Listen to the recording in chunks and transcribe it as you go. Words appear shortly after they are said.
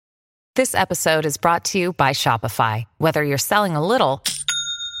This episode is brought to you by Shopify. Whether you're selling a little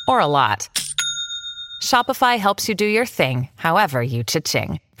or a lot, Shopify helps you do your thing, however you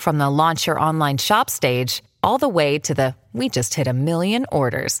cha-ching. From the launch your online shop stage, all the way to the we just hit 1 million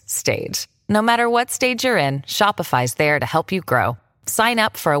orders stage. No matter what stage you're in, Shopify's there to help you grow. Sign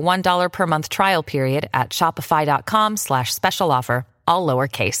up for a $1 per month trial period at shopify.com/special offer, all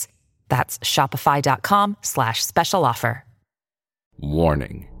lowercase. That's shopify.com/special offer.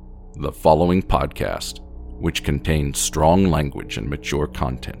 Warning. The following podcast, which contains strong language and mature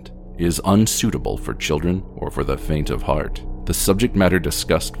content, is unsuitable for children or for the faint of heart. The subject matter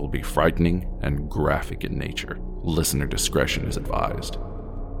discussed will be frightening and graphic in nature. Listener discretion is advised.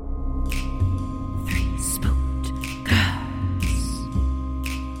 Three spooked girls.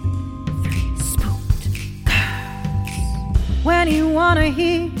 Three spooked girls. When you wanna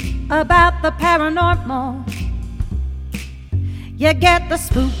hear about the paranormal, you get the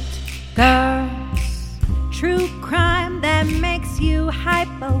spooked girls. True crime that makes you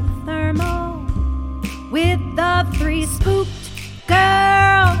hypothermal. With the three spooked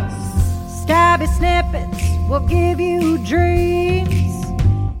girls, stabby snippets will give you dreams.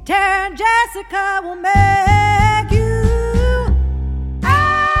 Tara and Jessica will make you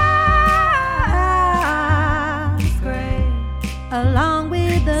scream along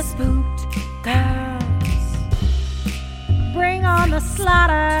with the spooked girls. Bring on the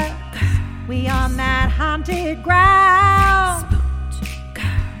slaughter. We on that haunted ground. Spooked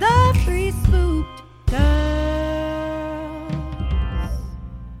girls. The three spooked girls.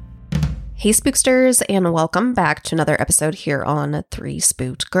 Hey Spooksters, and welcome back to another episode here on Three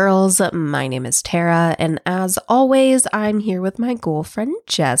Spooked Girls. My name is Tara, and as always, I'm here with my girlfriend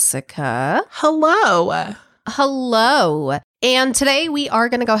Jessica. Hello. Hello. And today we are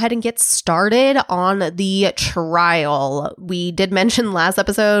going to go ahead and get started on the trial. We did mention last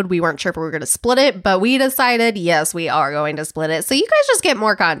episode we weren't sure if we were going to split it, but we decided, yes, we are going to split it. So you guys just get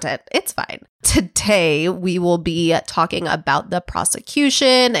more content. It's fine. Today we will be talking about the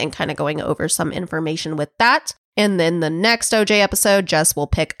prosecution and kind of going over some information with that. And then the next OJ episode, Jess will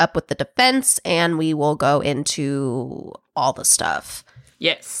pick up with the defense and we will go into all the stuff.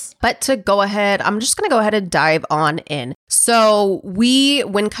 Yes. But to go ahead, I'm just going to go ahead and dive on in. So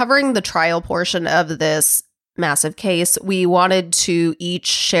when covering the trial portion of this massive case, we wanted to each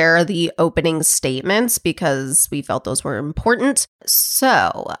share the opening statements because we felt those were important.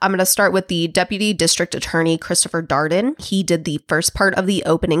 So I'm going to start with the Deputy District Attorney, Christopher Darden. He did the first part of the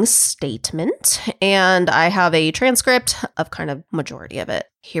opening statement, and I have a transcript of kind of majority of it.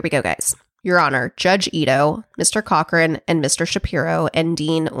 Here we go, guys. Your Honor, Judge Ito, Mr. Cochran, and Mr. Shapiro, and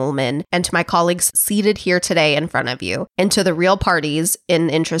Dean Ullman, and to my colleagues seated here today in front of you, and to the real parties in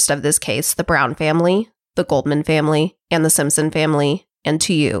interest of this case, the Brown family, the Goldman family, and the Simpson family, and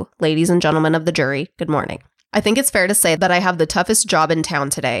to you, ladies and gentlemen of the jury, good morning. I think it's fair to say that I have the toughest job in town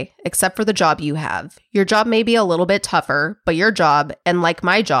today, except for the job you have. Your job may be a little bit tougher, but your job, and like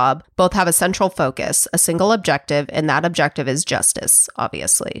my job, both have a central focus, a single objective, and that objective is justice,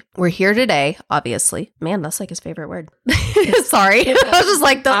 obviously. We're here today, obviously. Man, that's like his favorite word. Sorry. I was just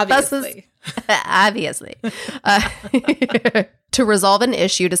like, obviously. Obviously. To resolve an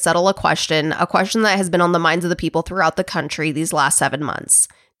issue, to settle a question that has been on the minds of the people throughout the country these last 7 months.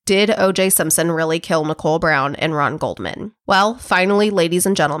 Did O.J. Simpson really kill Nicole Brown and Ron Goldman? Well, finally, ladies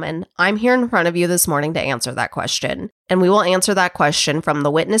and gentlemen, I'm here in front of you this morning to answer that question. And we will answer that question from the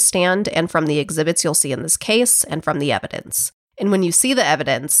witness stand and from the exhibits you'll see in this case and from the evidence. And when you see the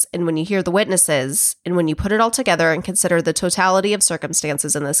evidence, and when you hear the witnesses, and when you put it all together and consider the totality of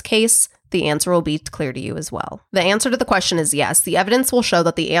circumstances in this case, the answer will be clear to you as well. The answer to the question is yes. The evidence will show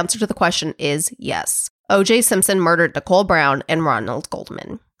that the answer to the question is yes. O.J. Simpson murdered Nicole Brown and Ronald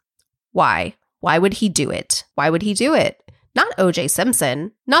Goldman. Why? Why would he do it? Why would he do it? Not O.J.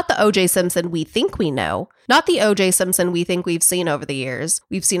 Simpson. Not the O.J. Simpson we think we know. Not the O.J. Simpson we think we've seen over the years.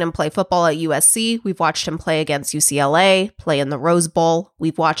 We've seen him play football at USC. We've watched him play against UCLA, play in the Rose Bowl.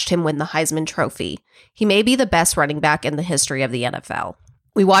 We've watched him win the Heisman Trophy. He may be the best running back in the history of the NFL.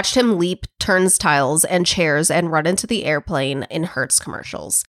 We watched him leap turnstiles and chairs and run into the airplane in Hertz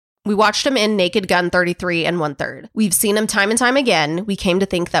commercials. We watched him in Naked Gun 33 and 1/3. We've seen him time and time again. We came to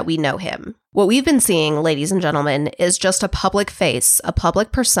think that we know him. What we've been seeing, ladies and gentlemen, is just a public face, a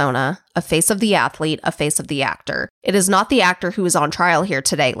public persona, a face of the athlete, a face of the actor. It is not the actor who is on trial here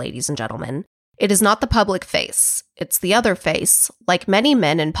today, ladies and gentlemen. It is not the public face. It's the other face. Like many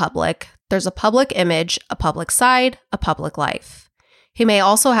men in public, there's a public image, a public side, a public life. He may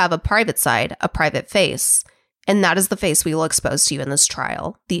also have a private side, a private face. And that is the face we will expose to you in this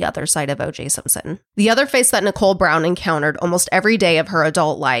trial, the other side of O.J. Simpson. The other face that Nicole Brown encountered almost every day of her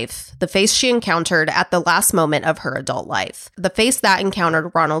adult life, the face she encountered at the last moment of her adult life, the face that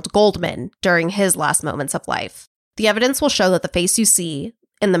encountered Ronald Goldman during his last moments of life. The evidence will show that the face you see,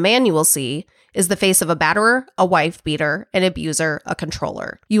 and the man you will see, is the face of a batterer, a wife beater, an abuser, a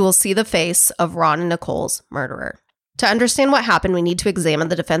controller. You will see the face of Ron and Nicole's murderer. To understand what happened, we need to examine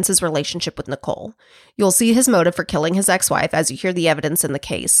the defense's relationship with Nicole. You'll see his motive for killing his ex-wife as you hear the evidence in the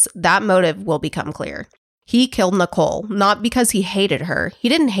case. That motive will become clear. He killed Nicole, not because he hated her. He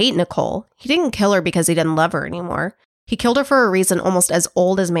didn't hate Nicole. He didn't kill her because he didn't love her anymore. He killed her for a reason almost as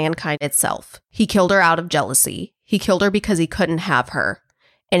old as mankind itself. He killed her out of jealousy. He killed her because he couldn't have her.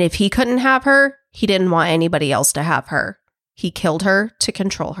 And if he couldn't have her, he didn't want anybody else to have her. He killed her to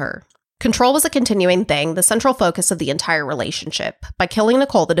control her. Control was a continuing thing, the central focus of the entire relationship. By killing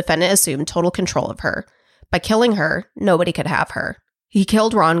Nicole, the defendant assumed total control of her. By killing her, nobody could have her. He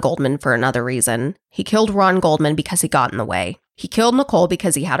killed Ron Goldman for another reason. He killed Ron Goldman because he got in the way. He killed Nicole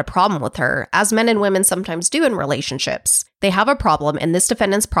because he had a problem with her, as men and women sometimes do in relationships. They have a problem, and this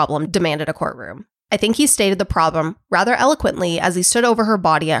defendant's problem demanded a courtroom. I think he stated the problem rather eloquently as he stood over her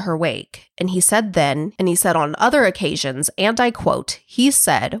body at her wake. And he said then, and he said on other occasions, and I quote, he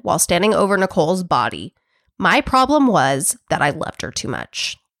said while standing over Nicole's body, "My problem was that I loved her too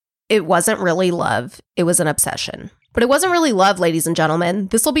much." It wasn't really love, it was an obsession. But it wasn't really love, ladies and gentlemen.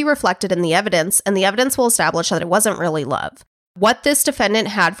 This will be reflected in the evidence, and the evidence will establish that it wasn't really love. What this defendant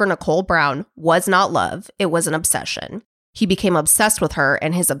had for Nicole Brown was not love, it was an obsession. He became obsessed with her,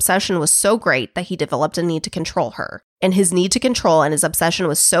 and his obsession was so great that he developed a need to control her. And his need to control and his obsession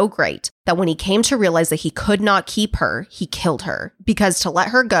was so great that when he came to realize that he could not keep her, he killed her. Because to let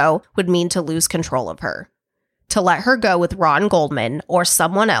her go would mean to lose control of her. To let her go with Ron Goldman or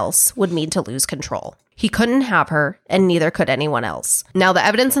someone else would mean to lose control. He couldn't have her, and neither could anyone else. Now, the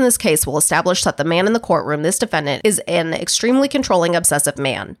evidence in this case will establish that the man in the courtroom, this defendant, is an extremely controlling, obsessive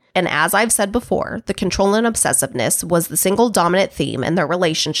man. And as I've said before, the control and obsessiveness was the single dominant theme in their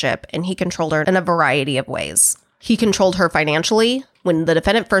relationship, and he controlled her in a variety of ways. He controlled her financially. When the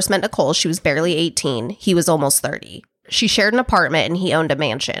defendant first met Nicole, she was barely 18. He was almost 30. She shared an apartment, and he owned a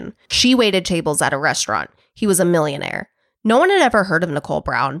mansion. She waited tables at a restaurant. He was a millionaire. No one had ever heard of Nicole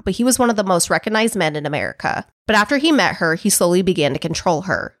Brown, but he was one of the most recognized men in America. But after he met her, he slowly began to control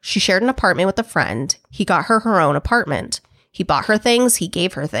her. She shared an apartment with a friend. He got her her own apartment. He bought her things. He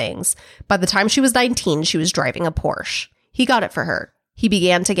gave her things. By the time she was 19, she was driving a Porsche. He got it for her. He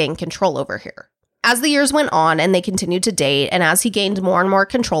began to gain control over her. As the years went on and they continued to date, and as he gained more and more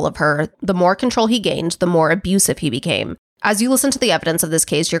control of her, the more control he gained, the more abusive he became. As you listen to the evidence of this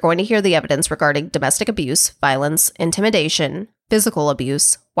case, you're going to hear the evidence regarding domestic abuse, violence, intimidation, physical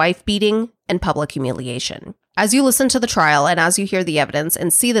abuse, wife beating, and public humiliation. As you listen to the trial and as you hear the evidence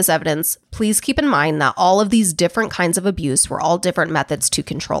and see this evidence, please keep in mind that all of these different kinds of abuse were all different methods to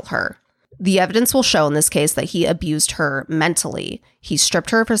control her. The evidence will show in this case that he abused her mentally. He stripped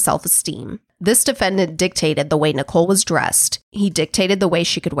her of her self-esteem. This defendant dictated the way Nicole was dressed. He dictated the way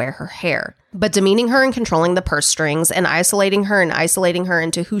she could wear her hair. But demeaning her and controlling the purse strings and isolating her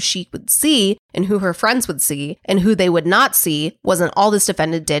into who she would see and who her friends would see and who they would not see wasn't all this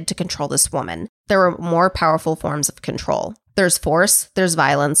defendant did to control this woman. There were more powerful forms of control. There's force, there's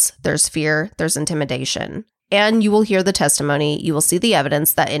violence, there's fear, there's intimidation. And you will hear the testimony, you will see the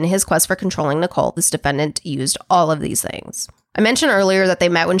evidence that in his quest for controlling Nicole, this defendant used all of these things. I mentioned earlier that they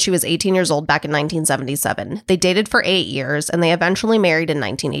met when she was 18 years old back in 1977. They dated for 8 years, and they eventually married in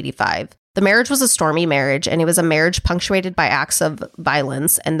 1985. The marriage was a stormy marriage, and it was a marriage punctuated by acts of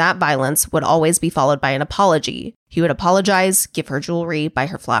violence, and that violence would always be followed by an apology. He would apologize, give her jewelry, buy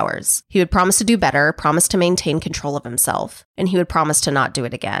her flowers. He would promise to do better, promise to maintain control of himself, and he would promise to not do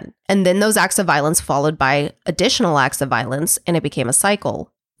it again. And then those acts of violence followed by additional acts of violence, and it became a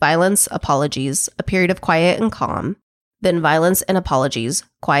cycle. Violence, apologies, a period of quiet and calm, then violence and apologies,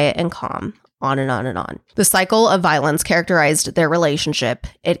 quiet and calm, on and on and on. The cycle of violence characterized their relationship.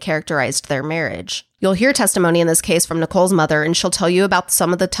 It characterized their marriage. You'll hear testimony in this case from Nicole's mother, and she'll tell you about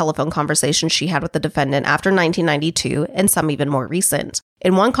some of the telephone conversations she had with the defendant after 1992, and some even more recent.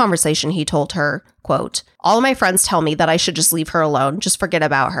 In one conversation, he told her, quote, "All of my friends tell me that I should just leave her alone, just forget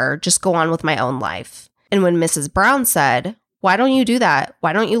about her, just go on with my own life." And when Mrs. Brown said, "Why don't you do that?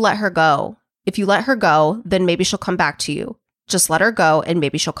 Why don't you let her go? If you let her go, then maybe she'll come back to you. Just let her go and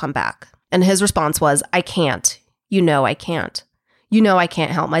maybe she'll come back." And his response was, "I can't. You know I can't. You know I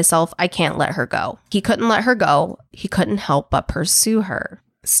can't help myself. I can't let her go." He couldn't let her go. He couldn't help but pursue her.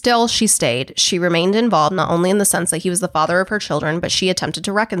 Still, she stayed. She remained involved not only in the sense that he was the father of her children, but she attempted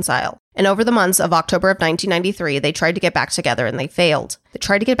to reconcile. And over the months of October of 1993, they tried to get back together and they failed.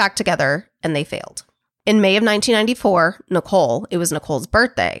 In May of 1994, Nicole, it was Nicole's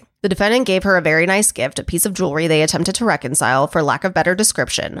birthday. The defendant gave her a very nice gift, a piece of jewelry they attempted to reconcile, for lack of better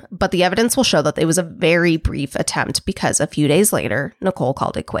description, but the evidence will show that it was a very brief attempt because a few days later, Nicole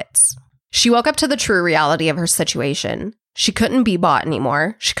called it quits. She woke up to the true reality of her situation. She couldn't be bought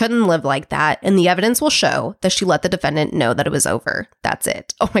anymore. She couldn't live like that, and the evidence will show that she let the defendant know that it was over. That's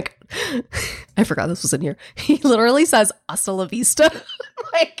it. Oh my God. I forgot this was in here. He literally says, hasta la vista.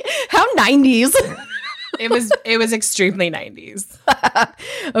 Like, how 90s? It was extremely 90s.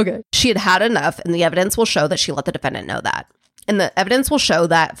 Okay. She had had enough, and the evidence will show that she let the defendant know that. And the evidence will show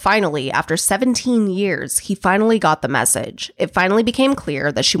that finally, after 17 years, he finally got the message. It finally became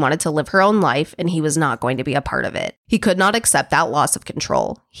clear that she wanted to live her own life, and he was not going to be a part of it. He could not accept that loss of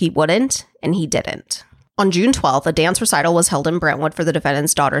control. He wouldn't, and he didn't. On June 12th, a dance recital was held in Brentwood for the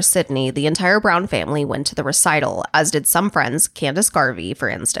defendant's daughter, Sydney. The entire Brown family went to the recital, as did some friends, Candace Garvey, for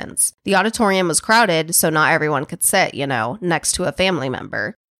instance. The auditorium was crowded, so not everyone could sit, next to a family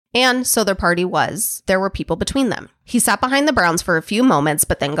member. And so their party was. There were people between them. He sat behind the Browns for a few moments,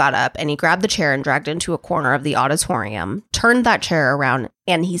 but then got up and he grabbed the chair and dragged it into a corner of the auditorium, turned that chair around,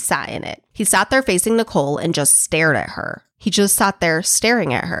 and he sat in it. He sat there facing Nicole and just stared at her. He just sat there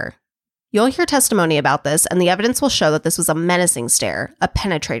staring at her. You'll hear testimony about this, and the evidence will show that this was a menacing stare, a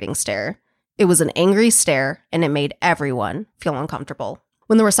penetrating stare. It was an angry stare, and it made everyone feel uncomfortable.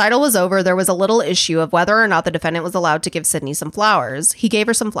 When the recital was over, there was a little issue of whether or not the defendant was allowed to give Sydney some flowers. He gave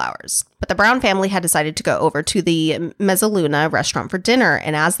her some flowers, but the Brown family had decided to go over to the Mezzaluna restaurant for dinner,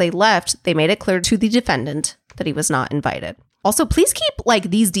 and as they left, they made it clear to the defendant that he was not invited. Also, please keep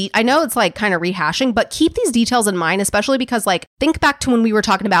these I know it's kind of rehashing, but keep these details in mind, especially because think back to when we were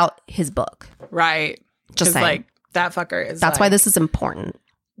talking about his book. Right. Just saying. That fucker is That's why this is important.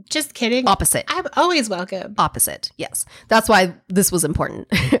 Just kidding. Opposite. I'm always welcome. Opposite. Yes. That's why this was important.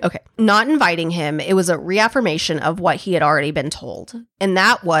 Okay. Not inviting him, it was a reaffirmation of what he had already been told. And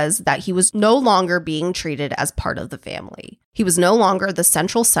that was that he was no longer being treated as part of the family. He was no longer the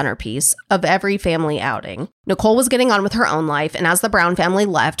central centerpiece of every family outing. Nicole was getting on with her own life, and as the Brown family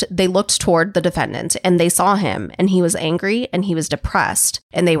left, they looked toward the defendant, and they saw him, and he was angry, and he was depressed,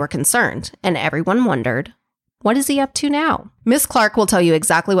 and they were concerned, and everyone wondered, what is he up to now? Miss Clark will tell you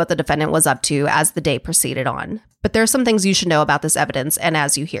exactly what the defendant was up to as the day proceeded on. But there are some things you should know about this evidence and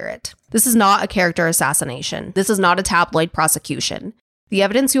as you hear it. This is not a character assassination. This is not a tabloid prosecution. The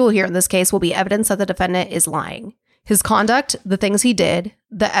evidence you will hear in this case will be evidence that the defendant is lying. His conduct, the things he did,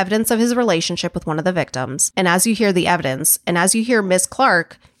 the evidence of his relationship with one of the victims. And as you hear the evidence, and as you hear Miss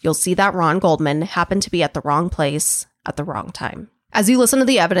Clark, you'll see that Ron Goldman happened to be at the wrong place at the wrong time. As you listen to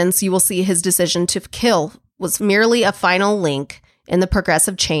the evidence, you will see his decision to kill was merely a final link in the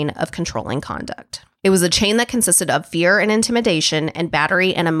progressive chain of controlling conduct. It was a chain that consisted of fear and intimidation and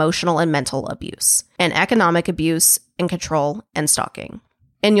battery and emotional and mental abuse, and economic abuse and control and stalking.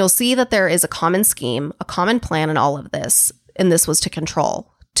 And you'll see that there is a common scheme, a common plan in all of this, and this was to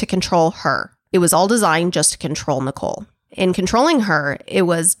control her. It was all designed just to control Nicole. In controlling her, it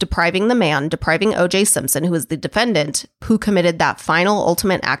was depriving O.J. Simpson, who was the defendant, who committed that final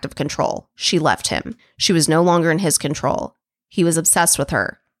ultimate act of control. She left him. She was no longer in his control. He was obsessed with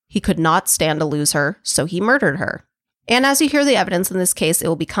her. He could not stand to lose her, so he murdered her. And as you hear the evidence in this case, it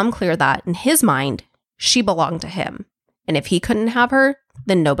will become clear that, in his mind, she belonged to him. And if he couldn't have her,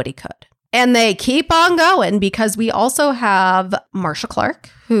 then nobody could. And they keep on going because we also have Marcia Clark,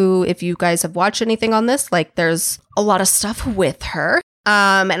 who, if you guys have watched anything on this, there's a lot of stuff with her.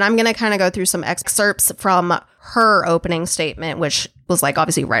 And I'm going to kind of go through some excerpts from her opening statement, which was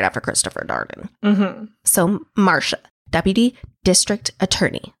obviously right after Christopher Darden. Mm-hmm. So Marcia, Deputy District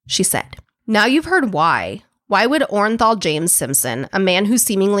Attorney, she said, now you've heard why. Why would Orenthal James Simpson, a man who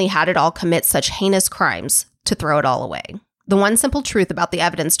seemingly had it all, commit such heinous crimes to throw it all away? The one simple truth about the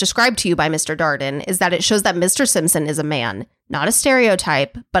evidence described to you by Mr. Darden is that it shows that Mr. Simpson is a man, not a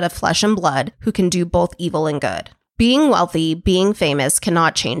stereotype, but of flesh and blood, who can do both evil and good. Being wealthy, being famous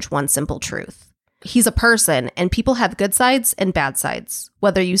cannot change one simple truth. He's a person, and people have good sides and bad sides,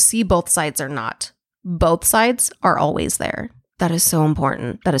 whether you see both sides or not. Both sides are always there. That is so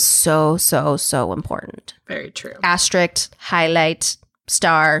important. That is so, so, so important. Very true. Asterisk, highlight,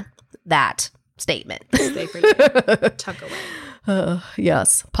 star, that statement. Stay for later. Tuck away.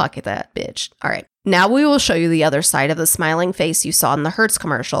 Yes, pocket that, bitch. All right. Now we will show you the other side of the smiling face you saw in the Hertz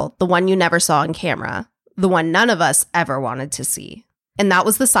commercial, the one you never saw on camera, the one none of us ever wanted to see. And that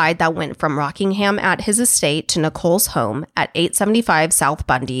was the side that went from Rockingham at his estate to Nicole's home at 875 South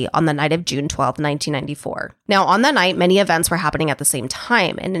Bundy on the night of June 12, 1994. Now, on that night, many events were happening at the same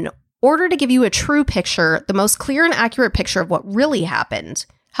time. And in order to give you a true picture, the most clear and accurate picture of what really happened,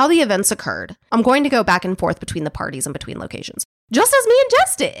 how the events occurred, I'm going to go back and forth between the parties and between locations. Just as me and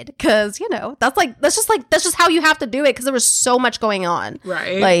Jess did. Because, that's just how you have to do it because there was so much going on.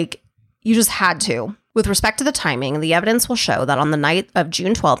 Right. You just had to. With respect to the timing, the evidence will show that on the night of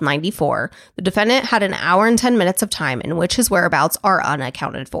June 12, 94, the defendant had an hour and 10 minutes of time in which his whereabouts are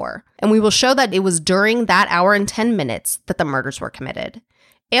unaccounted for. And we will show that it was during that hour and 10 minutes that the murders were committed.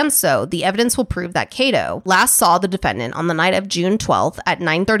 And so, the evidence will prove that Cato last saw the defendant on the night of June 12th at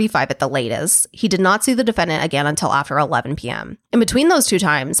 9:35 at the latest. He did not see the defendant again until after 11 p.m. In between those two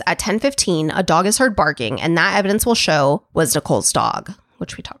times, at 10:15, a dog is heard barking, and that evidence will show was Nicole's dog,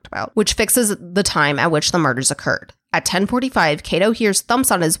 which we talked about, which fixes the time at which the murders occurred. At 10:45, Cato hears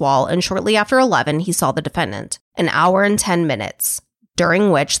thumps on his wall, and shortly after 11, he saw the defendant. An hour and 10 minutes,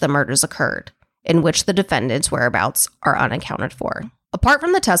 during which the murders occurred, in which the defendant's whereabouts are unaccounted for. Apart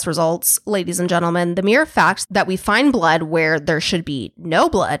from the test results, ladies and gentlemen, the mere fact that we find blood where there should be no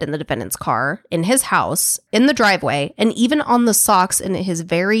blood in the defendant's car, in his house, in the driveway, and even on the socks in his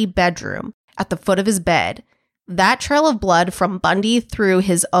very bedroom, at the foot of his bed, that trail of blood from Bundy through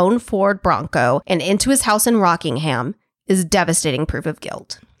his own Ford Bronco and into his house in Rockingham is devastating proof of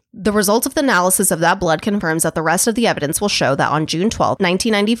guilt. The result of the analysis of that blood confirms that the rest of the evidence will show that on June 12,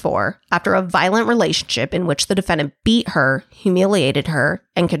 1994, after a violent relationship in which the defendant beat her, humiliated her,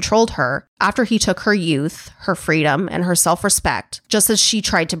 and controlled her, after he took her youth, her freedom, and her self-respect, just as she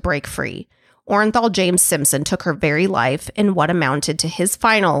tried to break free, Orenthal James Simpson took her very life in what amounted to his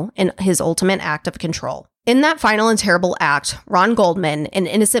final and his ultimate act of control. In that final and terrible act, Ron Goldman, an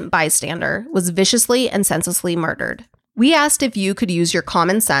innocent bystander, was viciously and senselessly murdered. We asked if you could use your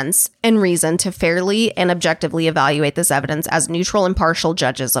common sense and reason to fairly and objectively evaluate this evidence as neutral, impartial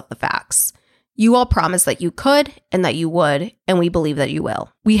judges of the facts. You all promised that you could and that you would, and we believe that you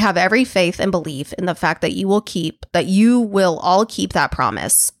will. We have every faith and belief in the fact that you will all keep that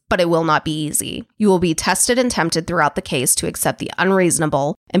promise, but it will not be easy. You will be tested and tempted throughout the case to accept the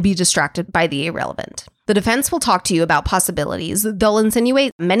unreasonable and be distracted by the irrelevant. The defense will talk to you about possibilities. They'll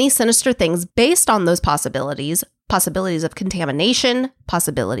insinuate many sinister things based on those possibilities of contamination,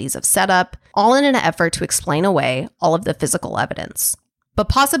 possibilities of setup, all in an effort to explain away all of the physical evidence. But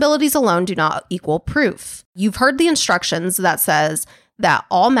possibilities alone do not equal proof. You've heard the instructions that says that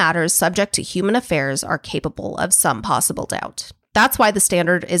all matters subject to human affairs are capable of some possible doubt. That's why the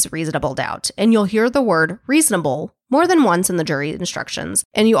standard is reasonable doubt, and you'll hear the word reasonable more than once in the jury instructions,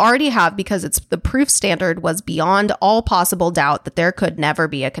 and you already have because it's the proof standard was beyond all possible doubt that there could never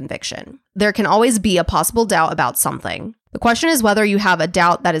be a conviction. There can always be a possible doubt about something. The question is whether you have a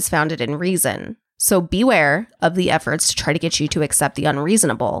doubt that is founded in reason. So beware of the efforts to try to get you to accept the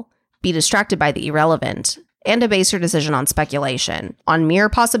unreasonable, be distracted by the irrelevant, and to base your decision on speculation, on mere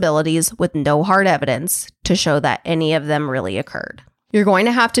possibilities with no hard evidence to show that any of them really occurred. You're going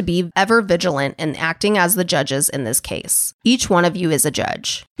to have to be ever vigilant in acting as the judges in this case. Each one of you is a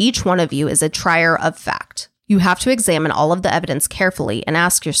judge. Each one of you is a trier of fact. You have to examine all of the evidence carefully and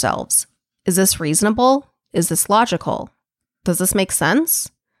ask yourselves, is this reasonable? Is this logical? Does this make sense?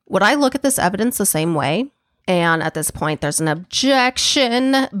 Would I look at this evidence the same way? And at this point, there's an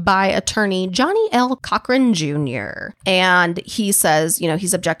objection by attorney Johnny L. Cochran Jr. And he says,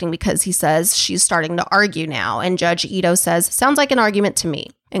 he's objecting because he says she's starting to argue now. And Judge Ito says, sounds like an argument to me.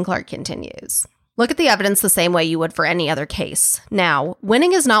 And Clark continues. Look at the evidence the same way you would for any other case. Now,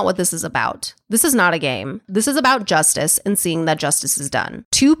 winning is not what this is about. This is not a game. This is about justice and seeing that justice is done.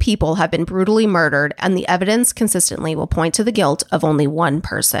 2 people have been brutally murdered, and the evidence consistently will point to the guilt of only one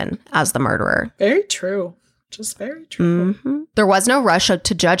person as the murderer. Very true. Just very true. Mm-hmm. There was no rush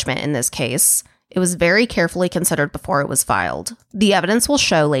to judgment in this case. It was very carefully considered before it was filed. The evidence will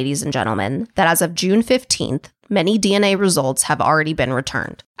show, ladies and gentlemen, that as of June 15th, many DNA results have already been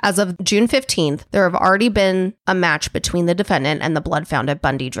returned. As of June 15th, there have already been a match between the defendant and the blood found at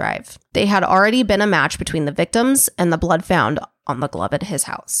Bundy Drive. They had already been a match between the victims and the blood found on the glove at his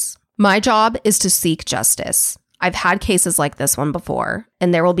house. My job is to seek justice. I've had cases like this one before,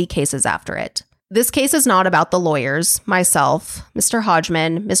 and there will be cases after it. This case is not about the lawyers, myself, Mr.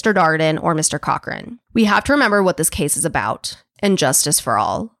 Hodgman, Mr. Darden, or Mr. Cochran. We have to remember what this case is about, and justice for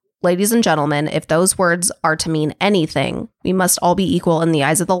all. Ladies and gentlemen, if those words are to mean anything, we must all be equal in the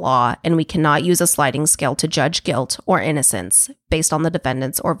eyes of the law, and we cannot use a sliding scale to judge guilt or innocence based on the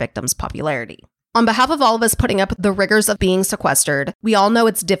defendant's or victim's popularity. On behalf of all of us putting up the rigors of being sequestered, we all know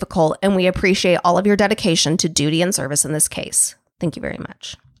it's difficult, and we appreciate all of your dedication to duty and service in this case. Thank you very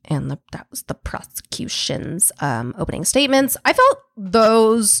much. And that was the prosecution's opening statements. I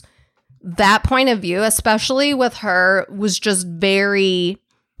felt that point of view, especially with her, was just very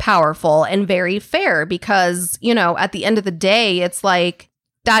powerful and very fair because, you know, at the end of the day, it's like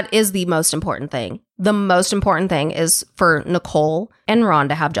that is the most important thing. The most important thing is for Nicole and Ron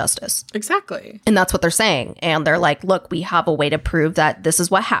to have justice. Exactly. And that's what they're saying. And they're like, look, we have a way to prove that this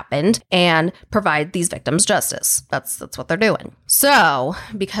is what happened and provide these victims justice. That's what they're doing. So,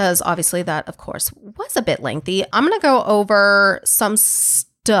 because obviously that, of course, was a bit lengthy, I'm going to go over some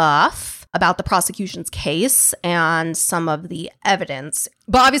stuff about the prosecution's case and some of the evidence.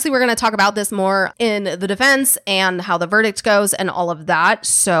 But obviously, we're going to talk about this more in the defense and how the verdict goes and all of that.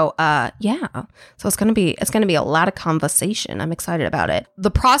 So, yeah. So it's going to be a lot of conversation. I'm excited about it.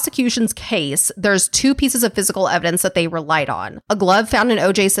 The prosecution's case, there's 2 pieces of physical evidence that they relied on. A glove found in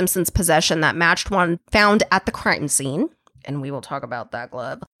O.J. Simpson's possession that matched one found at the crime scene. And we will talk about that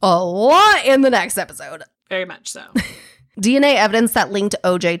glove a lot in the next episode. Very much so. DNA evidence that linked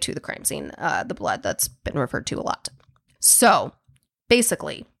OJ to the crime scene, the blood that's been referred to a lot. So,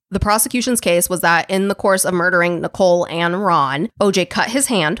 basically, the prosecution's case was that in the course of murdering Nicole and Ron, OJ cut his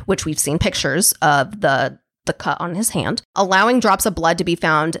hand, which we've seen pictures of the cut on his hand, allowing drops of blood to be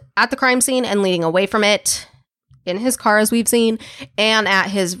found at the crime scene and leading away from it in his car, as we've seen, and at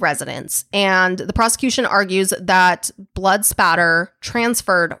his residence. And the prosecution argues that blood spatter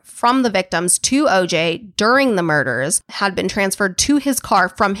transferred from the victims to OJ during the murders had been transferred to his car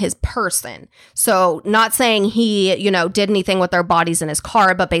from his person. So not saying he, you know, did anything with their bodies in his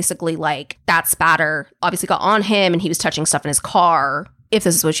car, but basically like that spatter obviously got on him and he was touching stuff in his car. If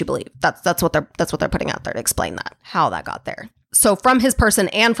this is what you believe, that's what they're putting out there to explain that, how that got there. So from his person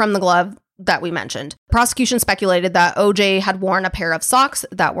and from the glove that we mentioned, prosecution speculated that OJ had worn a pair of socks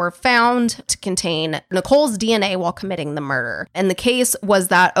that were found to contain Nicole's DNA while committing the murder. And the case was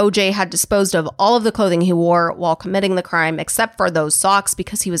that OJ had disposed of all of the clothing he wore while committing the crime, except for those socks,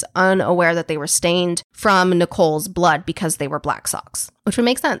 because he was unaware that they were stained from Nicole's blood because they were black socks, which would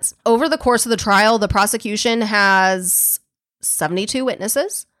make sense. Over the course of the trial, the prosecution has 72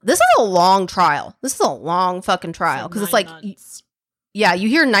 witnesses. This is a long trial. This is a long fucking trial because it's like, yeah, you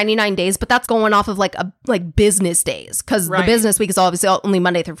hear 99 days, but that's going off of like business days because the business week is obviously only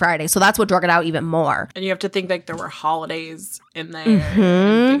Monday through Friday. So that's what drug it out even more. And you have to think like there were holidays in there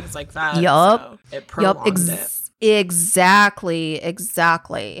and things like that. Yup. So it prolonged it. Exactly.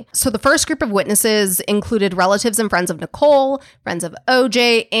 So the first group of witnesses included relatives and friends of Nicole, friends of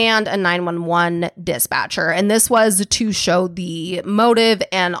OJ, and a 911 dispatcher. And this was to show the motive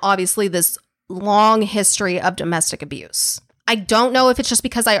and obviously this long history of domestic abuse. I don't know if it's just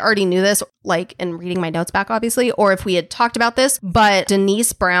because I already knew this, like in reading my notes back, obviously, or if we had talked about this, but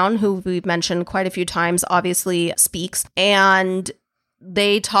Denise Brown, who we've mentioned quite a few times, obviously speaks, and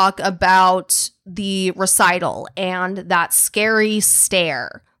they talk about the recital and that scary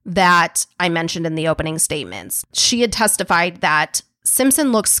stare that I mentioned in the opening statements. She had testified that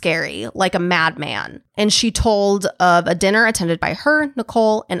Simpson looked scary, like a madman, and she told of a dinner attended by her,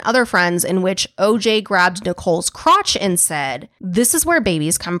 Nicole, and other friends in which OJ grabbed Nicole's crotch and said, "This is where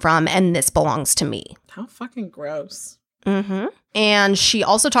babies come from, and this belongs to me." How fucking gross. Mm-hmm. And she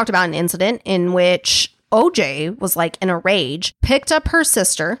also talked about an incident in which OJ was like in a rage, picked up her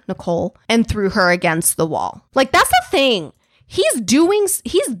sister, Nicole, and threw her against the wall. Like, that's the thing. He's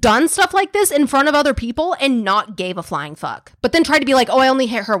done stuff like this in front of other people and not gave a flying fuck. But then tried to be like, oh, I only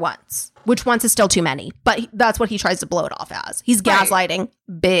hit her once, which once is still too many. But that's what he tries to blow it off as. He's gaslighting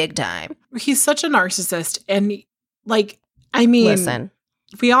big time. He's such a narcissist. And like, I mean, listen,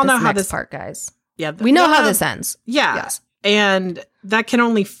 we all know how this part, guys. Yeah. We know how this ends. Yeah. Yes. And that can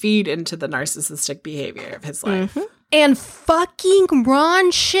only feed into the narcissistic behavior of his life. Mm-hmm. And fucking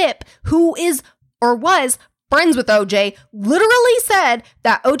Ron Shipp, who is or was friends with OJ, literally said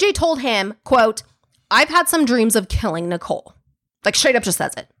that OJ told him, quote, "I've had some dreams of killing Nicole." Like, straight up just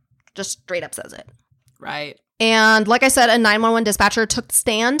says it. Just straight up says it. Right. And like I said, a 911 dispatcher took the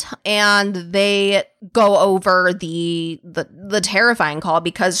stand and they go over the terrifying call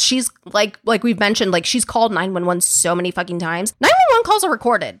because she's like we've mentioned, like she's called 911 so many fucking times. 911 calls are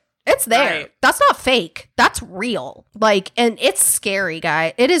recorded. It's there. Right. That's not fake. That's real. Like, and it's scary,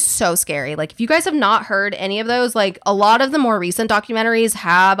 guy. It is so scary. Like, if you guys have not heard any of those, like a lot of the more recent documentaries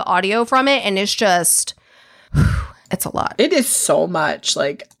have audio from it and it's just, it's a lot. It is so much.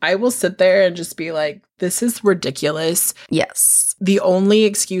 Like, I will sit there and just be like, this is ridiculous. Yes. The only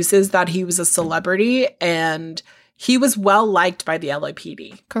excuse is that he was a celebrity and he was well liked by the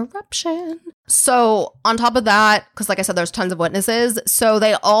LAPD. Corruption. So on top of that, because like I said, there's tons of witnesses. So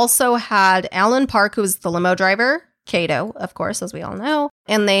they also had Alan Park, who was the limo driver, Cato, of course, as we all know.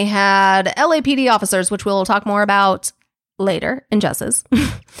 And they had LAPD officers, which we'll talk more about later in Jess's,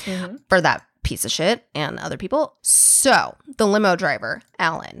 for that piece of shit and other people. So the limo driver,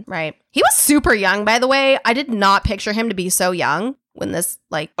 Alan, right? He was super young, by the way. I did not picture him to be so young when this,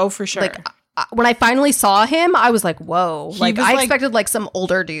 like... Oh, for sure. Like, when I finally saw him, I was like, whoa. Like, I expected like some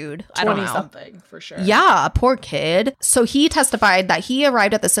older dude. 20-something, for sure. Yeah, poor kid. So he testified that he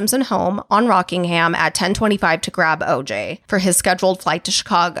arrived at the Simpson home on Rockingham at 10:25 to grab OJ for his scheduled flight to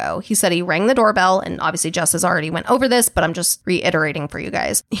Chicago. He said he rang the doorbell, and obviously Jess has already went over this, but I'm just reiterating for you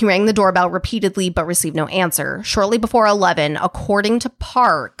guys. He rang the doorbell repeatedly, but received no answer. Shortly before 11, according to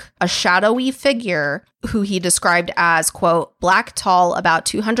Park, a shadowy figure who he described as, quote, black, tall, about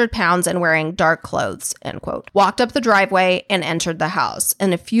 200 pounds and wearing dark clothes, end quote, walked up the driveway and entered the house.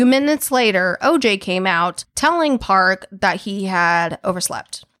 And a few minutes later, OJ came out telling Park that he had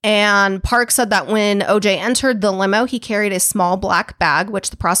overslept. And Park said that when OJ entered the limo, he carried a small black bag,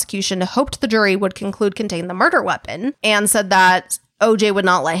 which the prosecution hoped the jury would conclude contained the murder weapon, and said that OJ would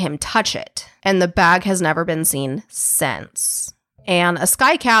not let him touch it. And the bag has never been seen since. And a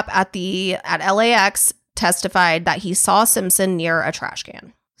skycap at LAX testified that he saw Simpson near a trash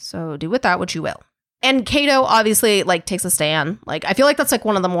can. So do with that what you will. And Cato obviously like takes a stand. Like, I feel like that's like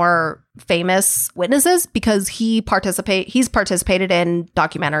one of the more famous witnesses because he's participated in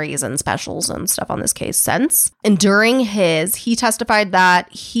documentaries and specials and stuff on this case since. And during he testified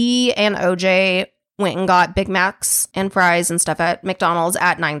that he and OJ went and got Big Macs and fries and stuff at McDonald's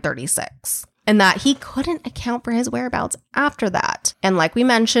at 9:36. And that he couldn't account for his whereabouts after that. And like we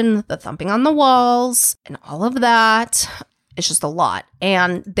mentioned, the thumping on the walls and all of that, it's just a lot.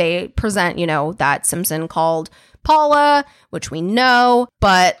 And they present, that Simpson called Paula, which we know,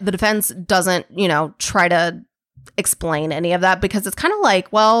 but the defense doesn't, try to explain any of that because it's kind of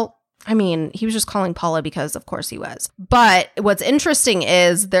like, well, I mean, he was just calling Paula because of course he was. But what's interesting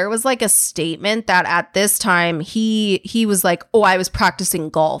is there was like a statement that at this time he was like, oh, I was practicing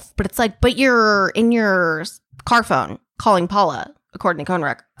golf. But it's like, but you're in your car phone calling Paula, according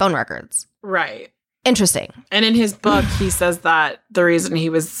to phone records. Right. Interesting. And in his book, he says that the reason he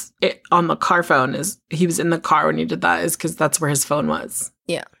was on the car phone is he was in the car when he did that is because that's where his phone was.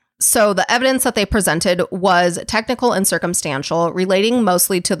 Yeah. So the evidence that they presented was technical and circumstantial, relating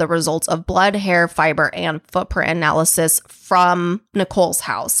mostly to the results of blood, hair, fiber, and footprint analysis from Nicole's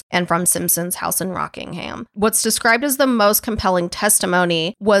house and from Simpson's house in Rockingham. What's described as the most compelling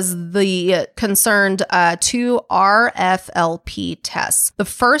testimony was the concerned 2 RFLP tests. The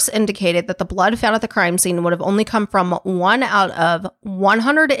first indicated that the blood found at the crime scene would have only come from 1 out of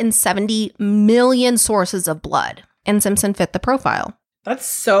 170 million sources of blood, and Simpson fit the profile. That's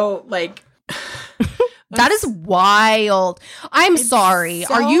so, like... That is wild. I'm sorry.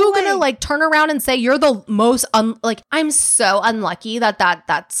 So, are you going to, turn around and say you're the most... I'm so unlucky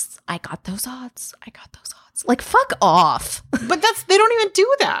that's... I got those odds. Like, fuck off. But they don't even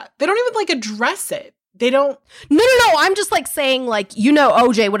do that. They don't even, address it. They don't... No. I'm just, saying,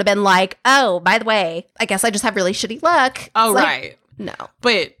 OJ would have been like, oh, by the way, I guess I just have really shitty luck. Oh, right. No.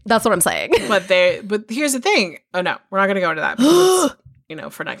 But... That's what I'm saying. But here's the thing. Oh, no. We're not going to go into that because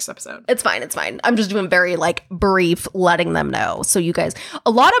for next episode. It's fine. I'm just doing very, brief letting them know. So you guys...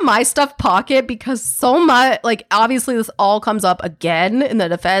 A lot of my stuff pocket because so much... obviously this all comes up again in the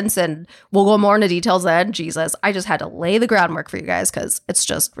defense and we'll go more into details then. Jesus. I just had to lay the groundwork for you guys because it's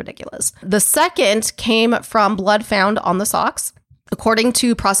just ridiculous. The second came from blood found on the socks. According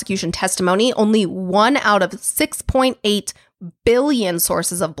to prosecution testimony, only 1 out of 6.8 billion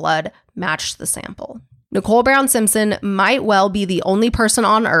sources of blood matched the sample. Nicole Brown Simpson might well be the only person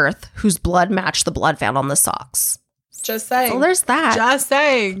on Earth whose blood matched the blood found on the socks. Just saying. So there's that. Just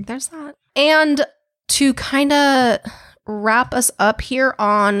saying. There's that. And to kind of wrap us up here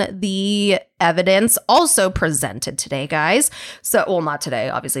on the evidence also presented today, guys. So, well, not today,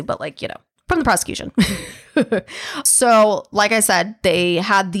 obviously, but from the prosecution. So, like I said, they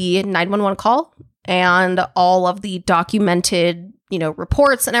had the 911 call and all of the documented,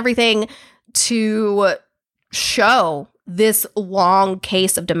 reports and everything to show this long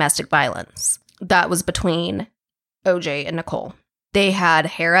case of domestic violence that was between OJ and Nicole. They had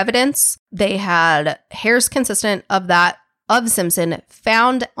hair evidence. They had hairs consistent of that of Simpson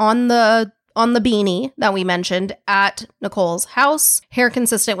found on the beanie that we mentioned at Nicole's house, hair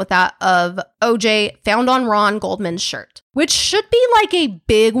consistent with that of OJ found on Ron Goldman's shirt, which should be a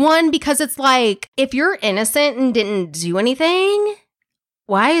big one because it's if you're innocent and didn't do anything,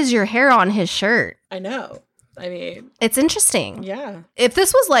 why is your hair on his shirt? I know. I mean, it's interesting. Yeah. If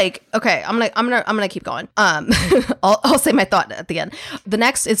this was like, okay, I'm gonna keep going. I'll say my thought at the end. The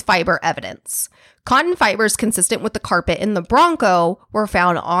next is fiber evidence. Cotton fibers consistent with the carpet in the Bronco were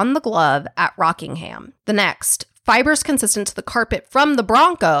found on the glove at Rockingham. The next, fibers consistent to the carpet from the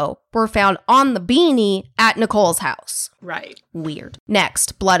Bronco were found on the beanie at Nicole's house. Right. Weird.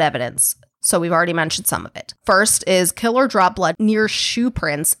 Next, blood evidence. So we've already mentioned some of it. First is killer drop blood near shoe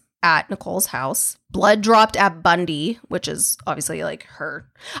prints at Nicole's house. Blood dropped at Bundy, which is obviously like her.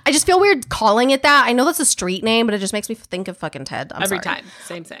 I just feel weird calling it that. I know that's a street name, but it just makes me think of fucking Ted. I'm Every sorry. time.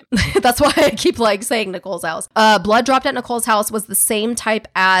 Same. That's why I keep like saying Nicole's house. Blood dropped at Nicole's house was the same type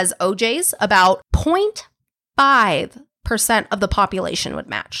as OJ's. About 0.5% of the population would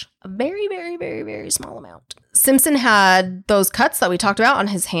match. A very, very, very, very small amount. Simpson had those cuts that we talked about on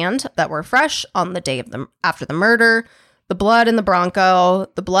his hand that were fresh on the day of after the murder. The blood in the Bronco,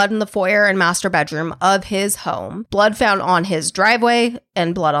 the blood in the foyer and master bedroom of his home, blood found on his driveway,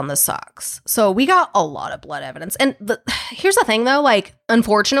 and blood on the socks. So we got a lot of blood evidence. And here's the thing though, like,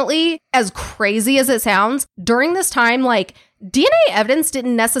 unfortunately, as crazy as it sounds, during this time, like, DNA evidence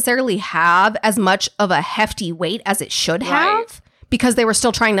didn't necessarily have as much of a hefty weight as it should have because they were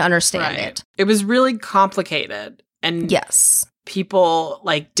still trying to understand it. It was really complicated. And yes. People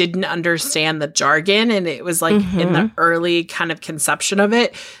like didn't understand the jargon, and it was like in the early kind of conception of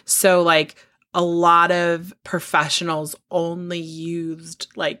it. So like a lot of professionals only used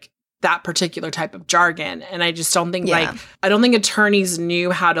like that particular type of jargon. And I just don't think I don't think attorneys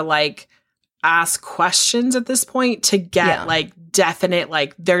knew how to like ask questions at this point to get like definite,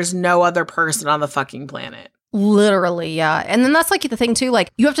 like there's no other person on the fucking planet. Literally, yeah. And then that's like the thing too,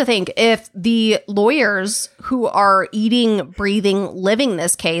 like you have to think if the lawyers who are eating, breathing, living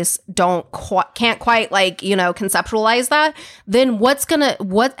this case can't quite like, you know, conceptualize that, then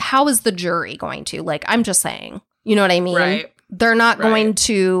how is the jury going to? Like, I'm just saying, you know what I mean? Right. They're not going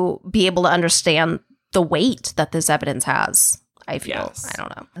to be able to understand the weight that this evidence has, I feel. Yes. I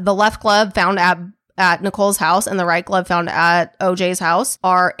don't know. The left glove found at Nicole's house and the right glove found at OJ's house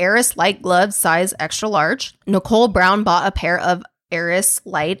are Eris Light gloves, size extra large. Nicole Brown bought a pair of Eris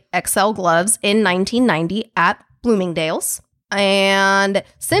Light XL gloves in 1990 at Bloomingdale's. And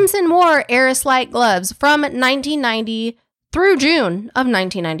Simpson wore Eris Light gloves from 1990 through June of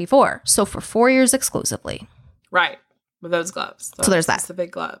 1994. So for 4 years exclusively. Right. With those gloves. So there's that.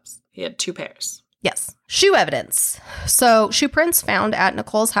 Specific gloves. He had 2 pairs. Yes. Shoe evidence. So shoe prints found at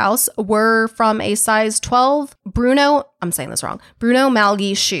Nicole's house were from a size 12 Bruno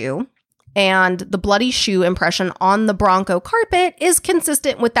Malgi shoe. And the bloody shoe impression on the Bronco carpet is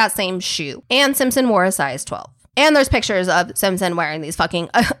consistent with that same shoe. And Simpson wore a size 12. And there's pictures of Simpson wearing these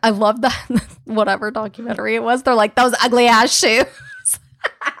fucking, I love that, whatever documentary it was. They're like, those ugly ass shoes.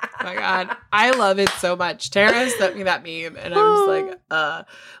 Oh my God. I love it so much. Tara sent me that meme and I was like,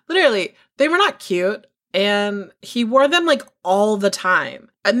 literally, they were not cute. And he wore them like all the time.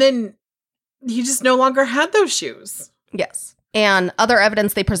 And then he just no longer had those shoes. Yes. And other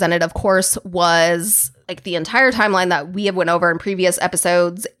evidence they presented, of course, was like the entire timeline that we have went over in previous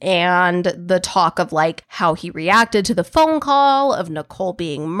episodes and the talk of like how he reacted to the phone call of Nicole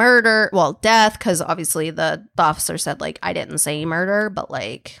being death, because obviously the officer said like, I didn't say murder, but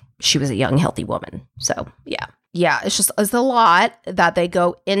like she was a young, healthy woman. So yeah, it's a lot that they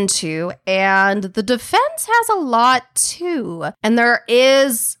go into, and the defense has a lot too. And there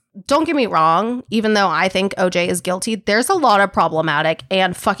is, don't get me wrong, even though I think OJ is guilty, there's a lot of problematic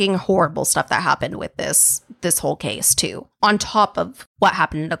and fucking horrible stuff that happened with this whole case too, on top of what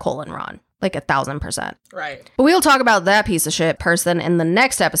happened to Nicole and Ron. Like 1,000%. Right. But we'll talk about that piece of shit person in the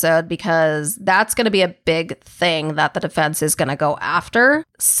next episode, because that's going to be a big thing that the defense is going to go after.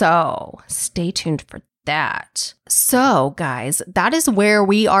 So stay tuned for that. So guys, that is where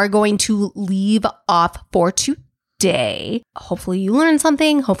we are going to leave off for today. Hopefully you learned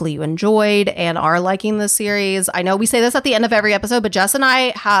something. Hopefully you enjoyed and are liking this series. I know we say this at the end of every episode, but Jess and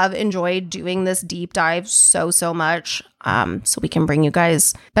I have enjoyed doing this deep dive so much. So we can bring you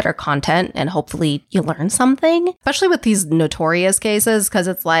guys better content and hopefully you learn something, especially with these notorious cases, because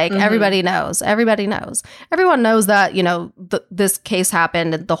it's like everybody knows. Everyone knows that, you know, this case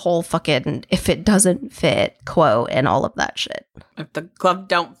happened, and the whole fucking if it doesn't fit quote and all of that shit. If the glove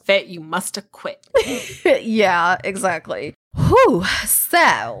don't fit, you must have quit. Yeah, exactly. Whew.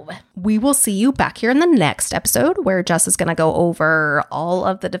 So we will see you back here in the next episode where Jess is going to go over all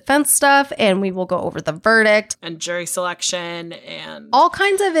of the defense stuff, and we will go over the verdict and jury selection and all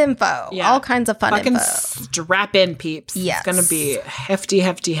kinds of info. Yeah. All kinds of fun fucking info. Strap in, peeps. Yes. It's going to be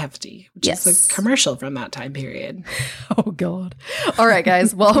hefty, which is a commercial from that time period. Oh, God. All right,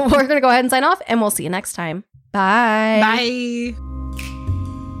 guys. Well, we're going to go ahead and sign off, and we'll see you next time. Bye. Bye.